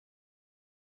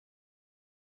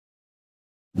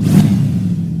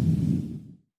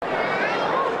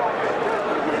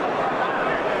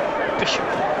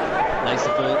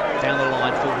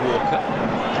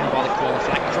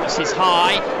bounces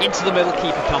high into the middle.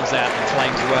 Keeper comes out and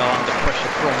claims well under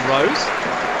pressure from Rose.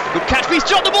 Good catch, but he's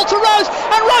dropped the ball to Rose,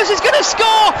 and Rose is going to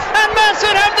score, and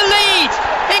Mansfield have the lead.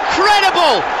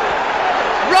 Incredible.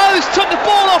 Rose took the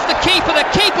ball off the keeper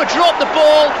dropped the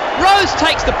ball, Rose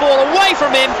takes the ball away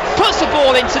from him, puts the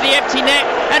ball into the empty net,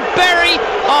 and Bury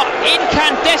are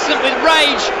incandescent with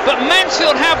rage, but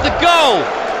Mansfield have the goal.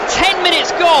 10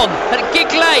 minutes gone at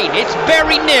Gig Lane, it's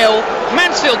Bury 0,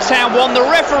 Mansfield Town 1. The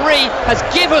referee has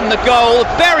given the goal.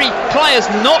 Bury players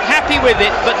not happy with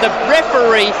it, but the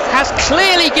referee has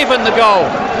clearly given the goal.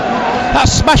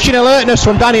 That's smashing alertness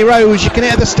from Danny Rose. You can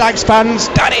hear the Stags fans,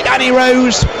 Danny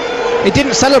Rose. He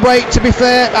didn't celebrate, to be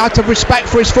fair, out of respect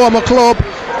for his former club,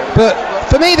 but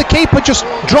for me the keeper just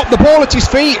dropped the ball at his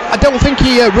feet. I don't think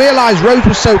he realised Rose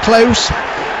was so close,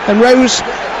 and Rose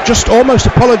just almost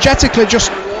apologetically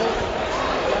just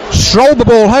strolled the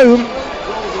ball home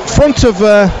front of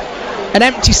an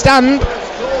empty stand.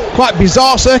 Quite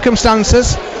bizarre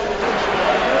circumstances,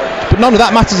 but none of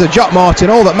that matters to Jock Martin.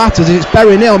 All that matters is it's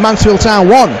Bury 0, Mansfield Town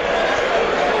 1.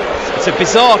 It's a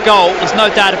bizarre goal, there's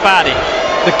no doubt about it.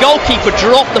 The goalkeeper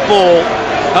dropped the ball,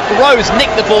 Rose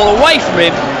nicked the ball away from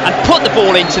him and put the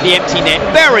ball into the empty net.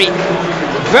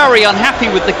 Very unhappy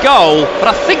with the goal, but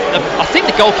I think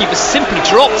the goalkeeper simply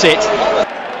dropped it.